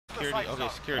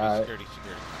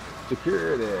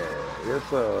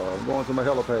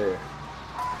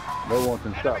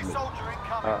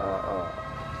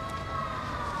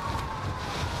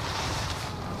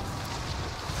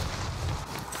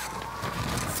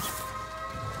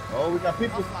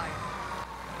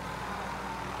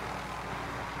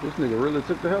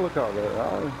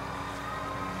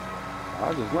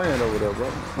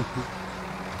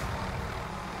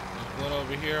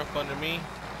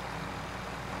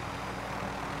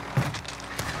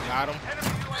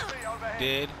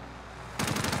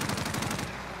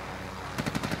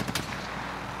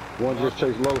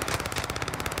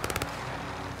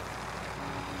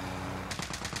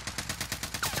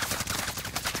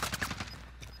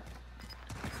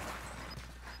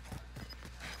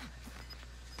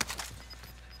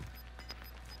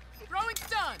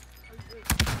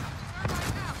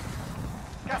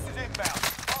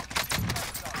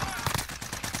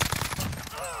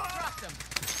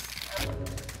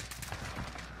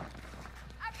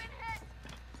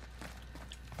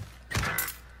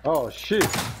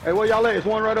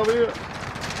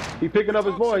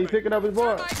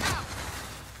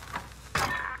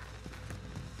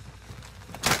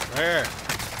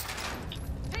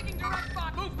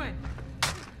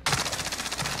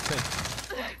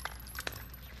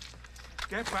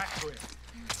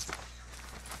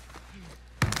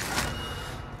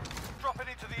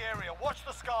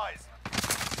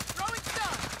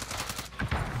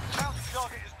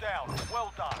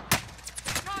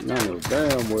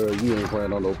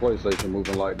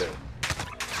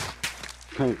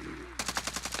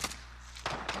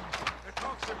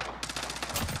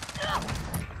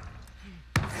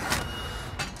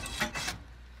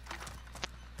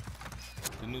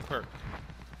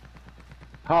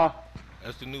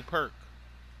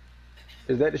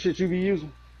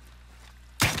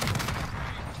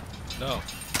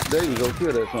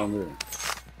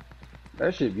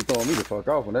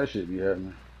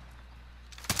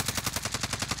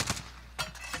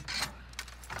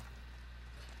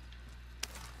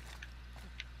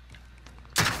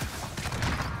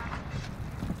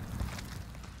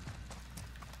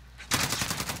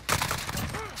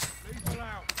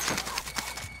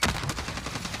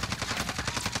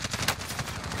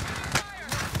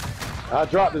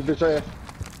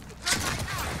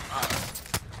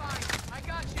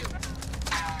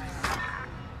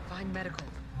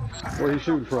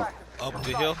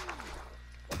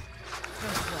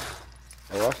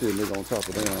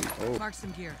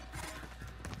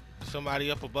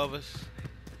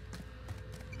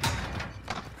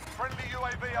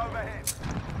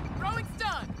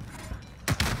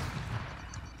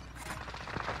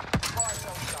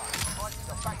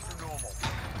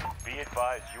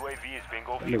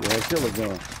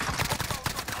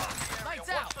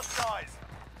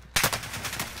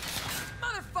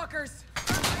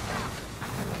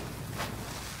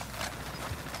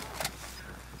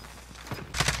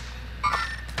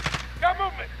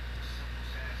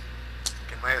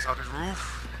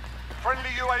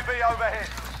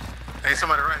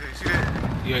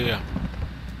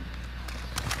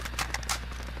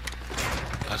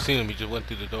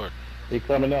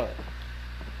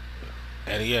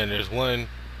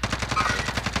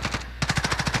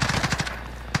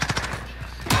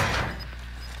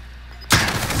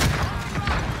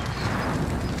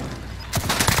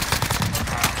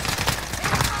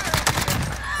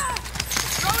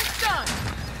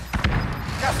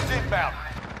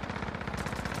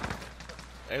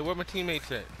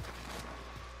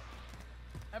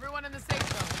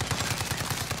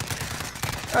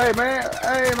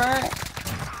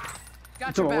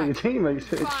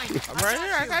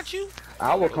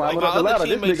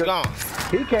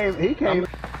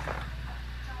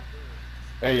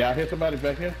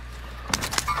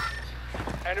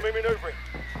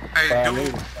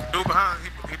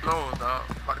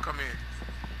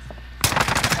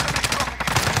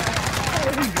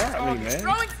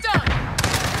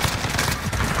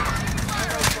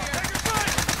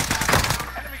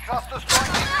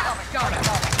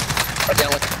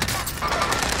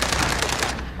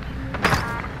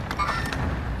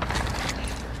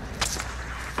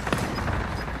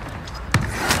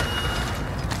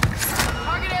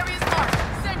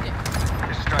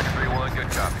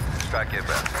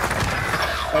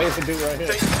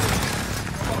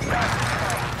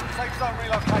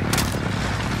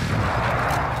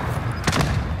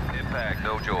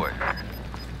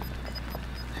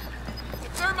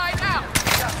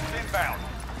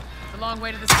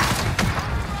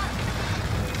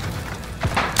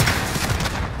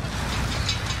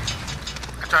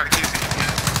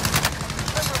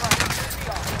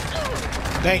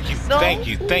Thank you, thank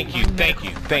you, thank you, thank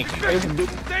you, thank you.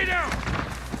 Stay down.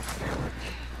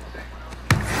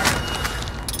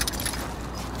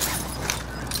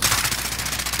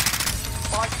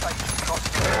 Buy station cost.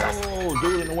 Oh,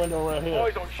 dude in the window right here.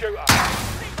 Eyes on shooter.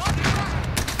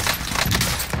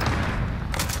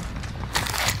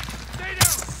 Stay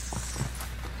down.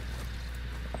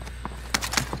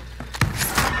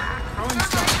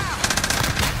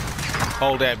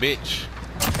 Hold that bitch.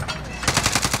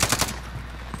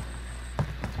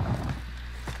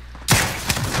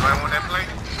 Anybody want that plate?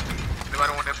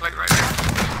 Anybody want that plate right there?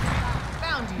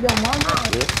 Found you.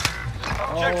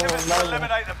 Objective is to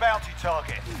eliminate the bounty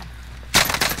target.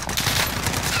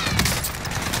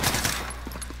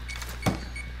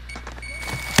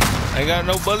 Ain't got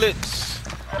no bullets.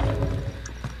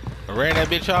 I ran that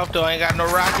bitch off though. I ain't got no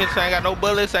rockets. I ain't got no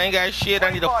bullets. I ain't got shit.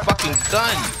 I need a fucking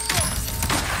gun.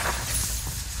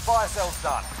 Fire sale's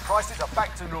done. Prices are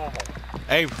back to normal.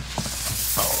 Hey.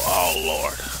 Oh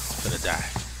Lord. I'm gonna die.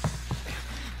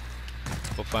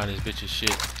 Go find this bitch's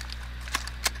shit.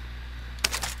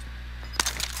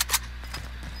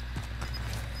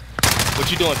 What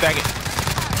you doing, faggot?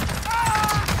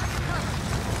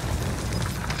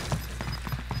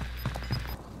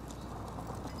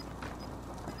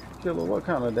 Killer, what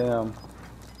kind of damn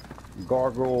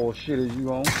gargoyle shit is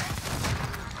you on?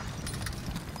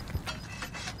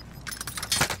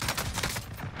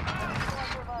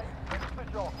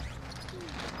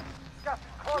 Gas is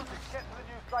closing. Get to the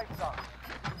new safe zone.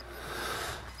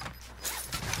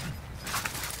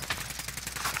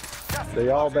 They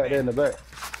all back there in the back.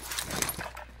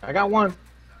 I got one.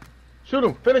 Shoot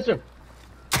him. Finish him.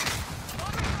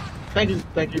 Thank you.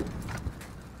 Thank you.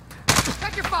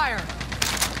 Check your fire.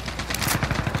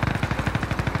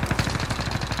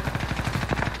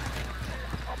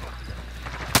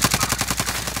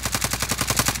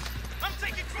 I'm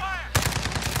taking fire.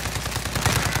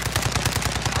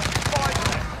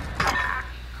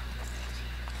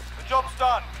 The job's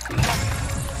done.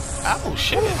 Oh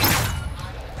shit.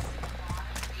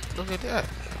 Look at that.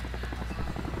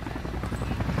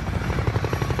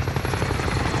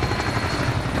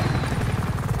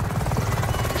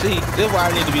 See, this is why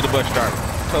I need to be the bus driver.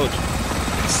 Told you. I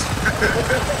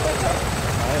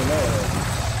ain't know that.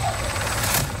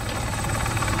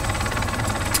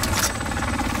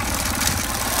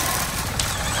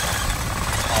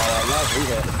 All right, we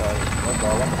had to fight. That's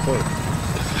all I'm gonna say.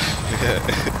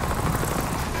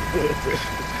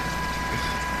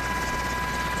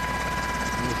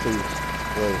 Let me see.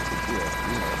 Wait, yeah,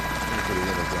 you know, let me see the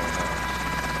window going on.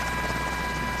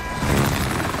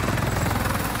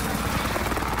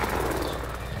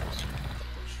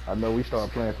 I know we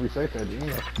started playing free safety at the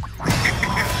end.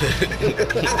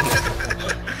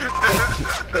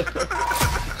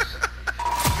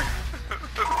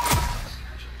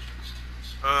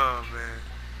 Oh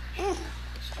man.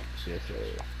 Yes, sir.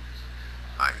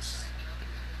 Nice.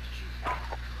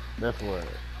 That's what.